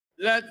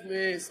let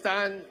me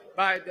stand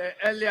by the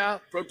earlier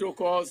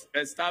protocols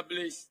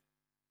established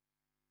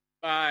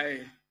by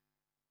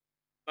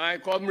my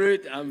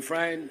comrade and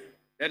friend,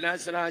 the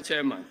National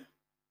Chairman.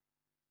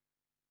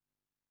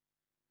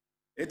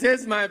 It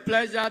is my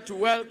pleasure to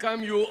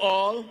welcome you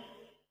all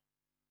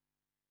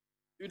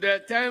to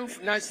the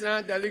 10th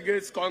National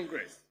Delegates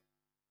Congress.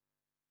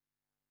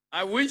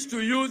 I wish to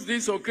use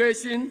this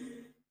occasion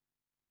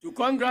to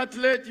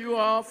congratulate you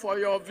all for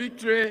your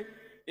victory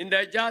in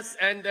the just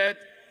ended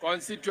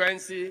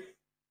constituency,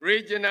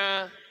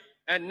 regional,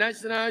 and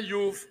national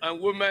youth and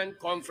women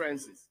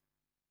conferences.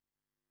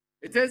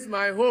 It is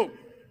my hope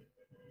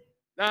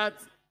that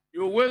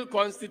you will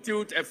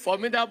constitute a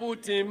formidable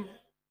team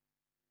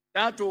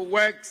that will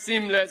work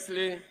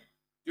seamlessly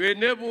to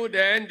enable the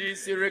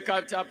NDC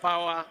recapture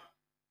power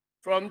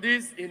from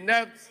this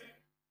inept,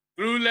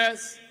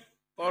 clueless,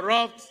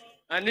 corrupt,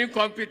 and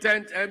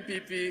incompetent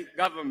MPP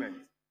government.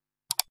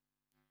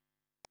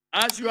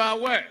 As you are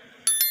aware,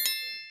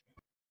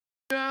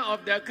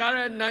 of the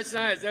current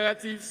national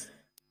executives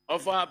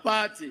of our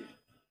party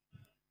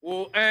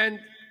will end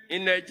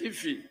in a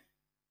jiffy,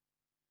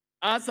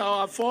 as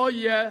our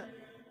 4-year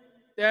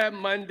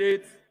term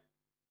mandate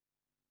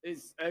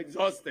is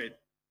exhausted.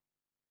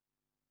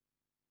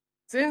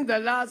 Since the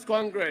last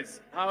Congress,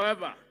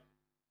 however,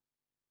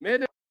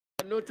 many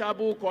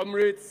notable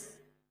comrades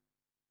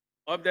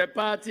of the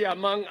party,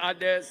 among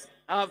others,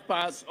 have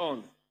passed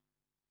on.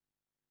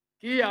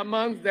 Key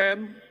among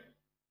them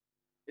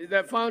is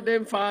the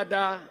founding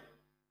father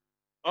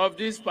of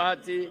this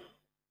party,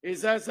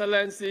 His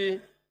Excellency,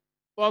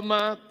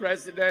 former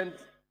President,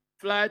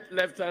 Flight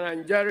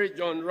Lieutenant Jerry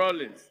John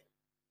Rawlings.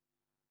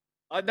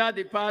 Other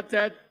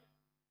departed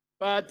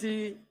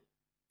party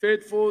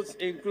faithfuls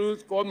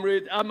include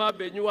Comrade Ama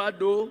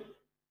Benyuado,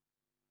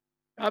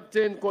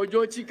 Captain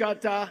Kojo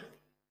Chikata,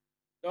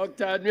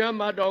 Dr.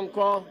 Nyama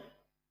Donko,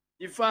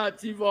 Ifa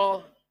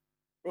Ativo,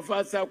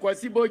 Professor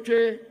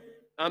Kwasiboche,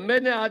 and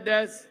many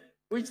others,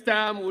 which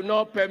time will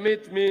not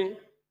permit me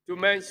to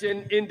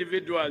mention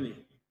individually.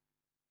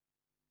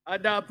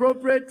 At the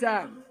appropriate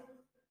time,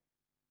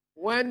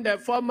 when the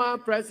former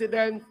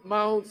president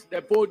mounts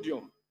the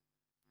podium,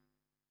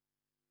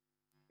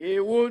 he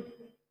would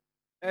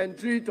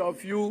entreat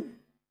of you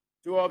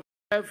to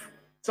observe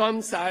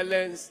some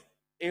silence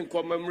in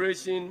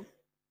commemoration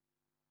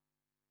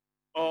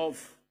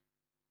of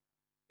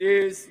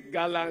these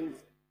gallant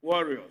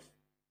warriors.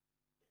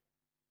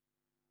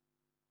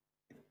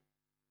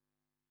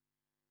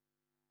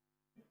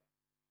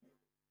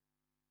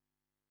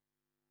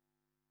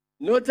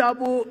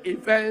 Notable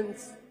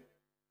events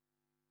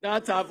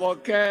that have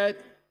occurred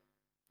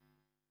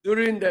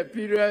during the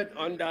period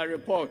under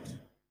report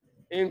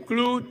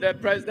include the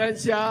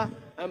presidential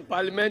and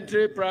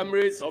parliamentary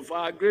primaries of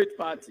our great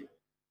party.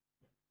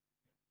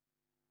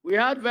 We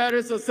had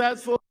very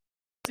successful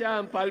presidential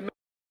and parliamentary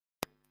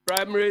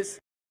primaries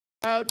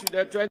prior to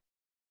the 20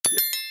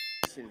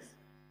 elections.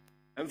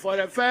 And for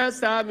the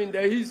first time in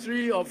the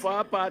history of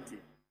our party,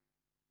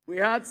 we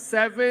had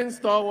 7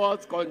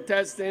 stalwarts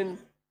contesting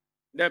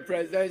the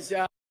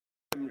presidential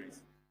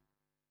primaries.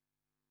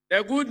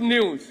 The good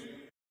news,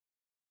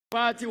 the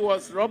party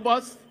was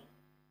robust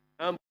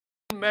and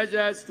put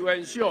measures to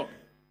ensure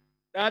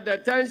that the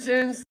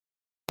tensions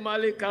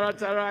normally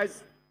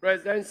characterize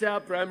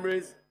presidential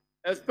primaries,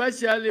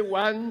 especially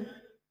one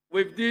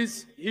with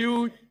this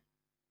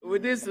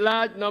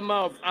large number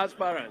of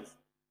aspirants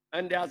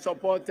and their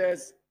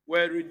supporters,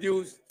 were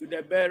reduced to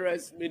the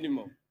barest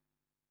minimum.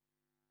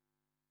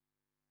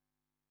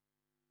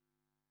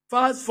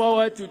 Fast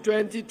forward to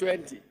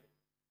 2020.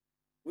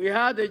 We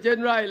had a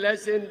general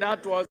election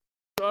that was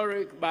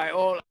historic by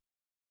all.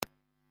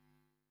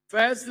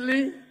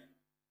 Firstly,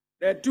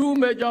 the 2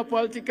 major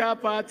political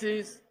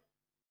parties,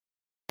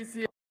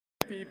 NDC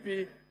and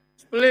NPP,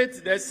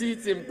 split the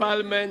seats in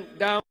parliament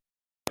down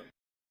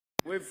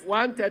with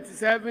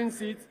 137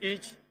 seats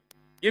each,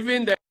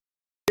 giving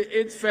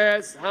its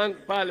first hung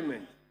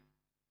parliament.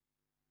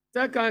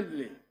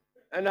 Secondly,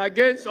 and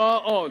against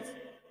all odds,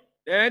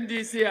 the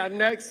NDC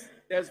annexed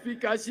the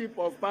Speakership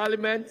of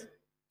Parliament,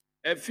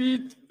 a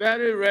feat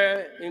very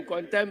rare in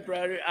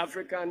contemporary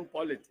African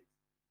politics.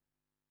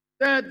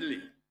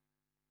 Thirdly,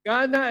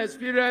 Ghana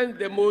experienced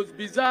the most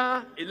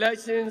bizarre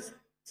elections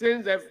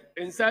since the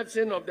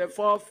inception of the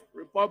Fourth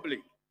Republic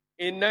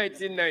in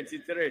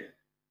 1993.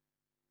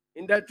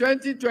 In the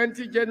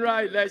 2020 general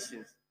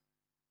elections,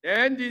 the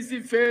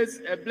NDC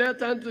faced a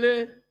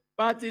blatantly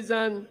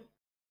partisan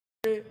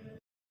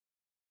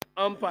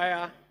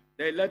umpire,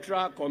 the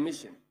Electoral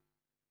Commission.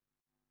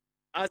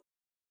 As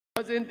it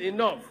wasn't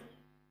enough,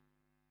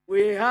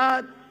 we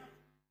had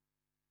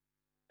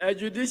a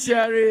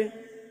judiciary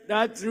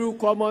that through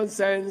common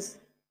sense,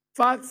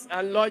 facts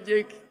and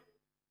logic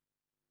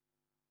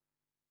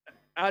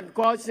and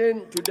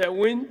caution to the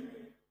wind,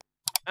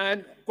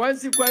 and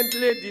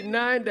consequently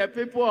denied the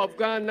people of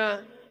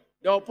Ghana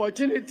the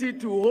opportunity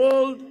to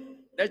hold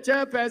the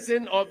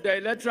chairperson of the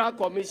Electoral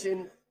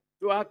Commission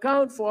to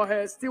account for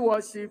her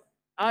stewardship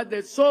as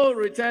the sole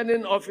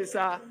returning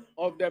officer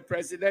of the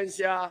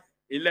presidential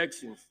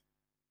elections.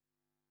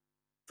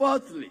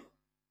 Fourthly,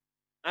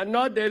 and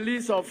not the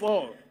least of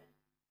all,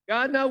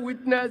 Ghana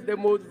witnessed the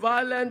most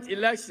violent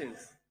elections,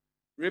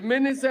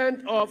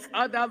 reminiscent of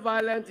other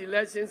violent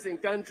elections in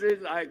countries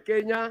like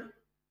Kenya,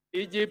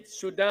 Egypt,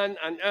 Sudan,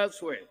 and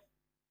elsewhere.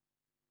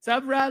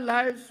 Several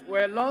lives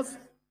were lost,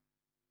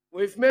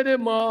 with many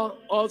more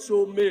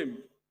also maimed.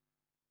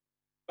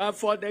 But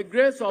for the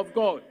grace of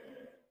God,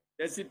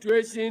 the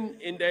situation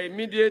in the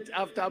immediate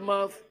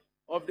aftermath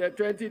of the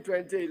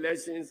 2020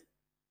 elections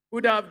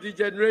could have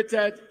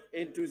degenerated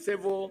into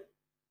civil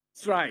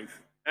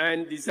strife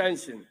and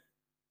dissension.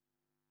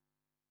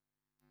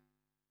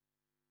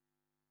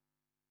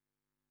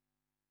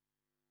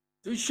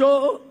 To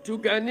show to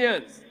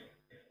Ghanaians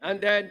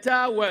and the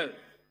entire world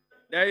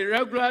the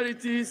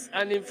irregularities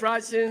and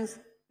infractions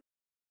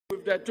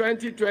with the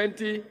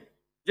 2020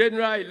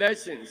 general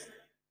elections,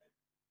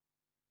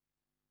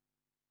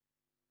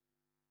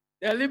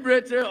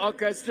 deliberately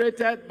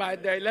orchestrated by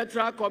the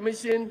Electoral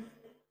Commission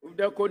with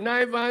the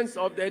connivance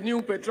of the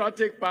New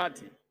Patriotic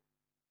Party,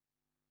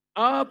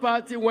 our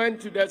party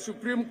went to the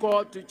Supreme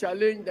Court to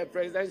challenge the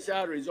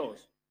presidential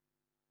results.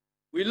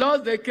 We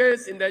lost the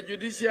case in the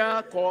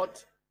Judicial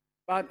Court,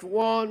 but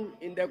won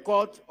in the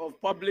Court of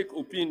Public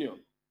Opinion.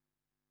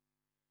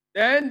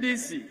 The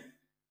NDC,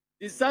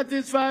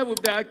 dissatisfied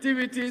with the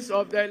activities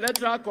of the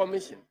Electoral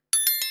Commission,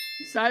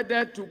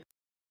 decided to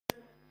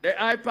the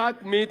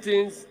IPAC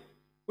meetings,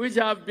 which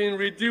have been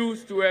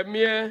reduced to a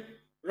mere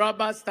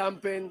rubber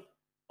stamping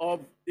of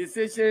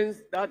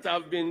decisions that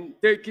have been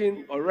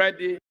taken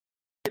already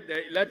by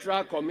the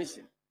Electoral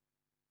Commission.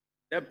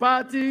 The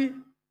party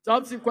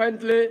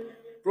subsequently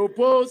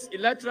proposed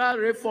electoral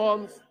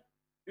reforms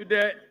to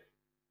the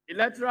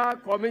Electoral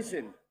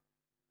Commission,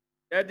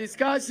 the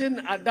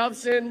discussion,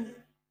 adoption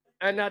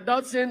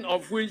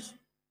of which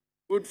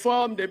would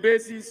form the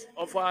basis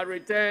of our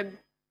return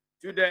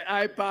to the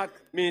IPAC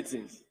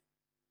meetings.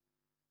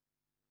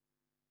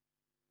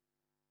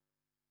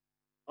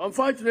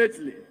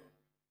 Unfortunately,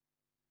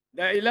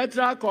 the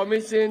Electoral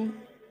Commission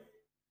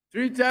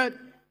treated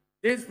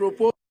this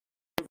proposal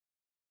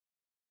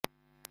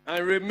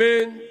and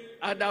remained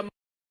adamant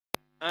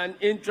and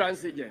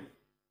intransigent.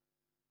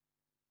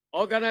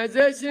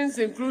 Organizations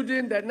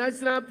including the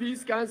National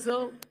Peace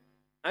Council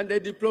and the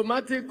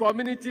diplomatic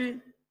community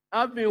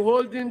have been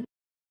holding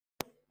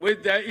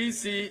with the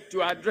EC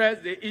to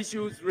address the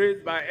issues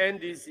raised by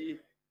NDC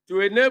to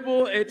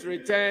enable its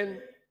return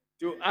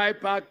to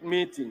IPAC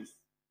meetings.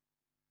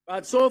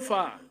 But so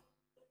far,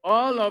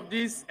 all of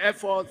these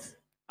efforts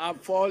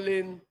have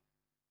fallen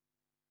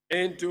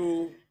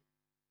into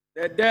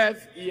the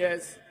deaf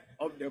ears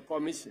of the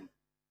Commission.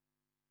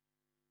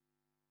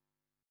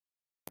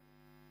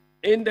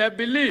 In the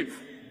belief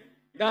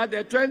that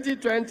the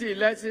 2020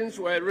 elections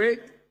were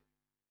rigged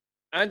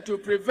and to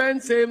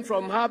prevent same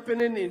from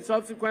happening in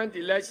subsequent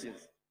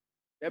elections,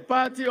 the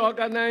party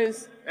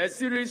organized a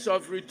series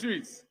of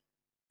retreats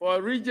for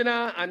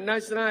regional and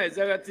national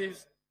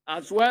executives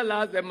as well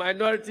as the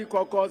minority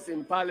caucus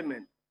in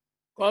Parliament,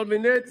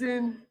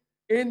 culminating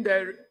in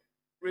the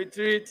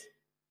retreat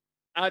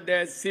at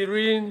the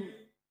Serene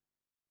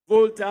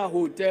Volta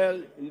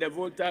Hotel in the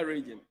Volta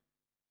region.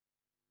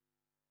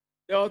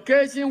 The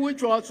occasion,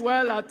 which was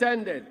well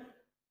attended,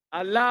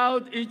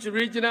 allowed each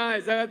regional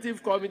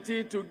executive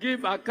committee to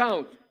give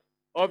account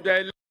of the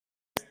elections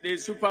they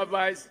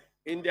supervised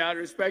in their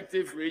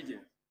respective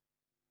regions.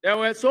 There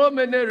were so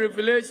many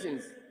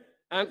revelations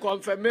and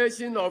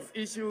confirmation of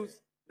issues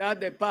that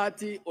the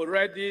party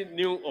already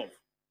knew of.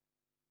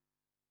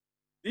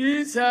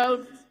 These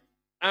helped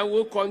and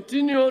will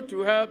continue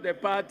to help the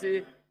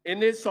party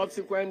in its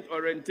subsequent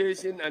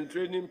orientation and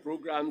training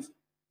programs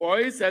for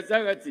its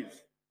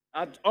executives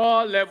at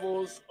all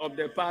levels of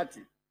the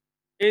party.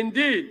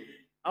 Indeed,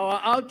 our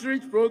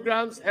outreach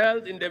programs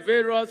held in the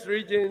various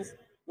regions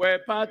were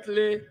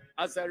partly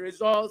as a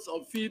result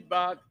of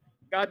feedback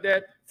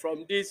gathered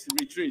from these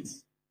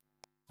retreats.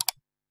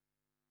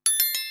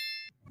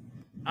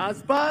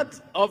 As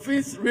part of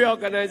its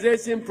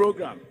reorganization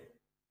program,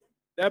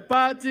 the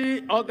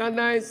party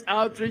organized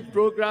outreach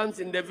programs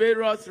in the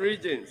various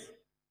regions,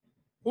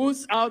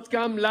 whose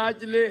outcome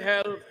largely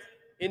helped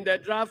in the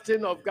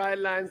drafting of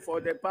guidelines for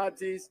the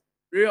party's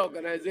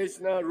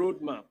reorganizational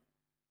roadmap.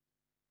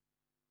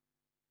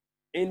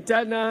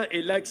 Internal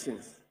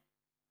elections.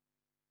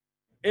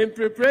 In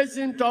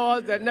preparation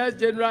towards the next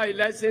general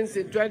elections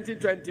in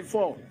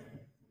 2024,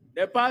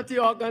 the party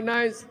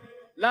organized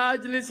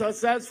largely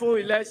successful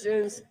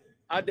elections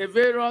at the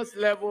various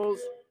levels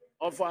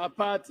of our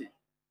party.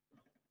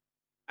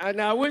 And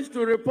I wish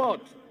to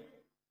report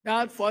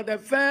that for the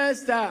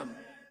first time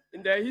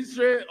in the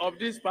history of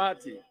this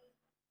party,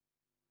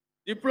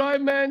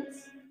 deployment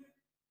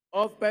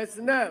of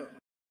personnel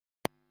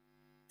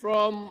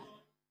from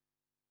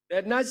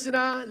the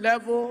national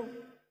level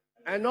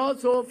and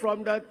also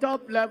from the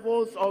top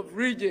levels of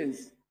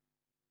regions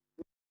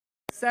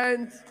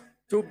sent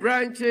to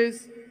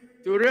branches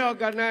to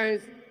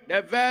reorganize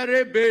the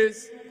very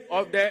base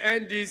of the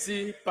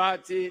NDC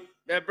party,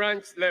 the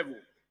branch level.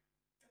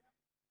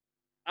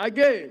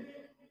 Again,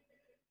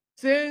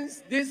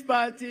 since this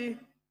party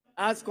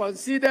has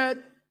considered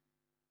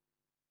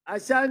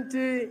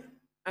Ashanti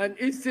and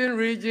Eastern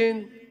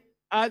region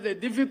as the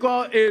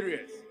difficult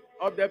areas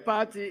of the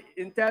party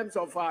in terms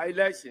of our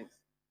elections.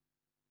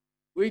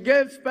 We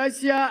gave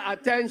special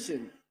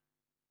attention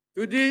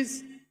to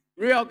this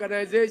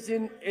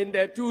reorganization in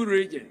the two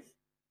regions.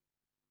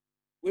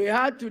 We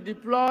had to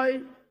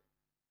deploy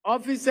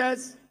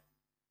officers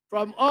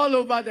from all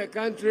over the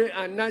country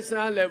and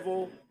national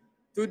level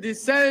to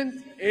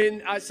descend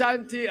in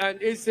Ashanti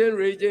and Eastern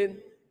region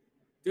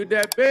to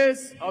the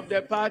base of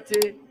the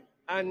party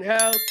and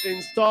help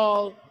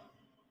install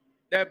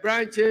the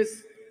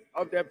branches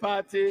of the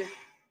party,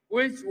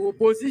 which will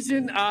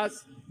position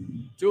us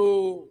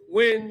to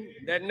win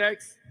the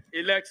next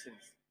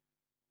elections.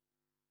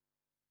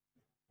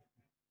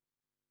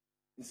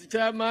 Mr.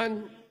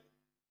 Chairman,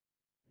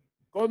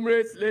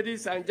 comrades,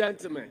 ladies and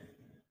gentlemen,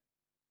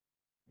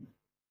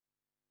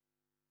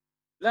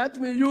 let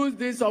me use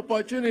this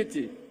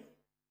opportunity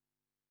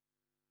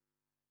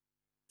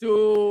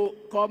to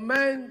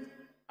commend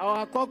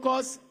our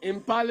caucus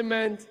in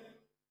Parliament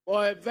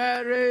for a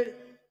very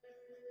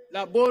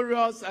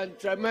laborious and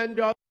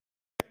tremendous.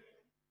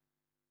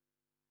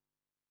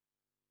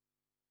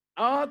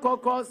 Our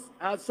caucus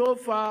has so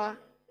far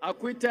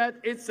acquitted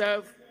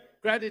itself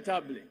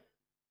creditably.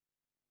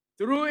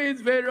 Through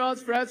its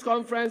various press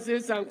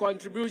conferences and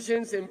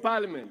contributions in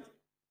Parliament,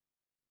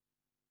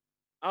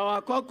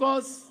 our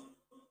caucus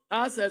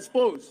has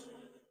exposed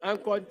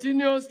and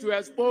continues to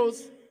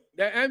expose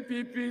the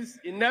NPP's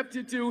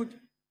ineptitude,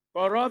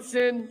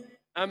 corruption,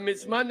 and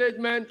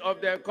mismanagement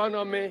of the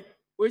economy,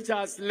 which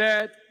has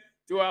led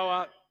to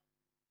our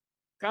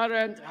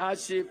current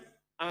hardship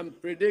and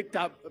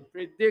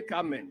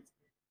predicament.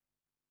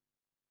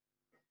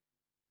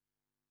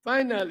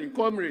 Finally,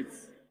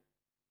 comrades,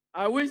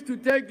 I wish to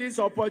take this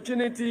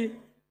opportunity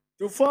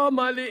to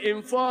formally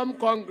inform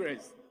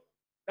Congress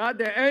that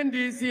the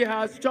NDC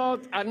has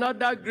chalked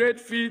another great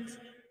feat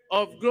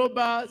of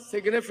global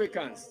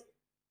significance.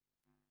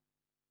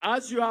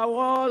 As you are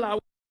all aware,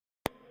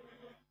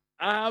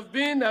 I have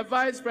been a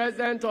vice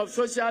president of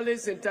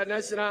Socialist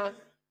International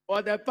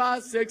for the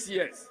past 6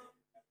 years.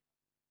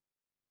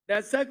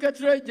 The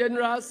Secretary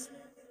General's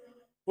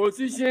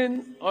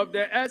position of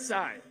the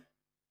SI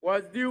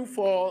was due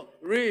for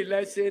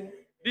re-election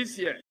this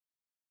year.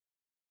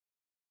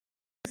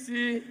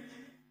 He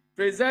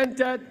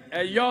presented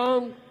a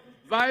young,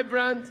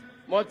 vibrant,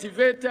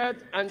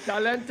 motivated, and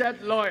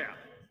talented lawyer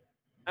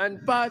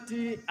and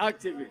party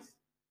activist,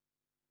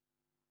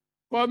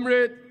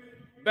 Comrade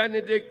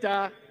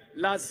Benedicta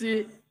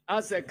Lassie,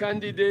 as a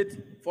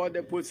candidate for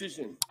the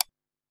position.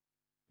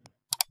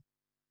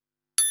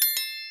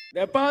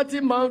 The party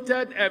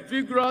mounted a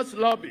vigorous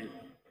lobby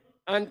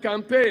and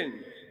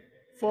campaign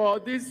for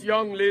this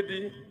young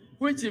lady,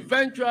 which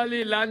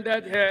eventually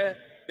landed her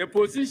the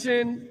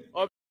position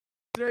of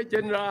Secretary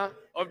General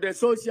of the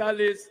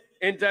Socialist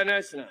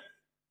International.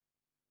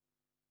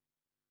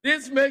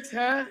 This makes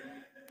her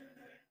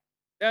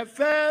the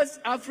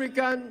first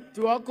African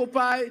to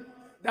occupy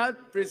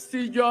that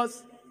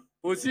prestigious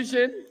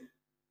position,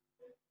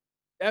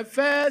 the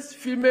first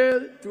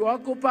female to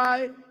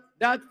occupy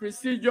that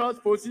prestigious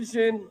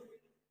position,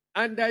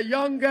 and the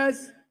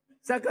youngest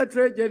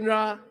Secretary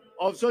General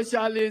of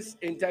Socialist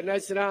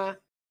International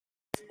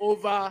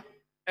over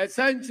a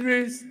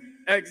century's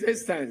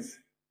existence.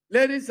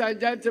 Ladies and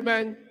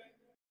gentlemen,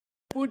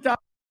 put up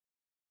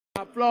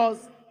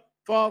applause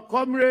for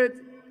Comrade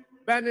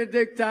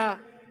Benedicta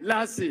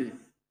Lassie.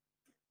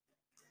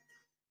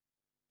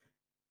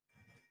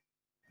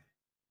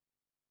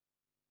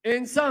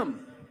 In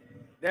sum,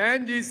 the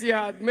NDC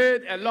has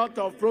made a lot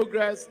of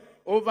progress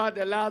over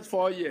the last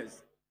 4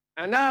 years,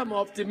 and I am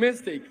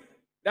optimistic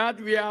that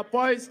we are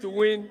poised to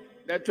win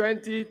the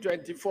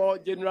 2024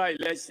 general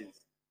elections.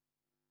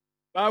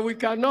 But we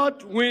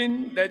cannot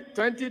win the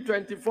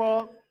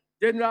 2024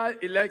 general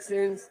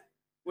elections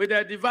with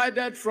a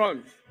divided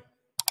front.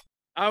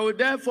 I would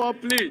therefore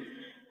plead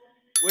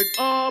with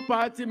all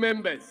party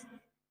members,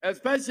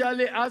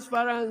 especially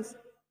aspirants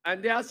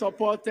and their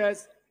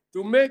supporters,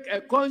 to make a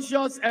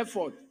conscious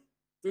effort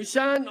to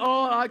shun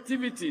all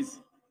activities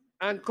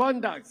and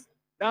conducts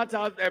that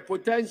have a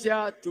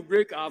potential to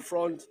break our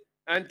front,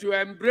 and to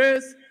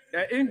embrace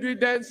the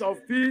ingredients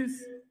of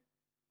peace,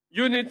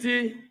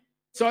 unity,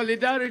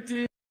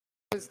 solidarity,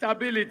 and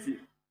stability.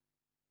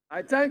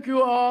 I thank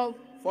you all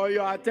for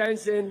your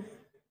attention,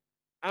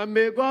 and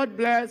may God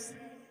bless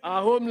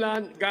our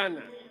homeland,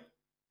 Ghana.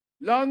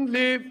 Long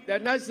live the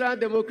National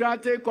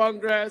Democratic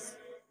Congress,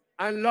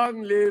 and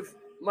long live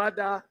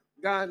Mother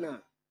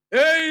Ghana.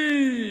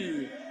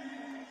 Hey!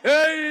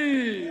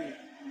 Hey!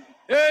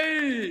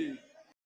 Hey!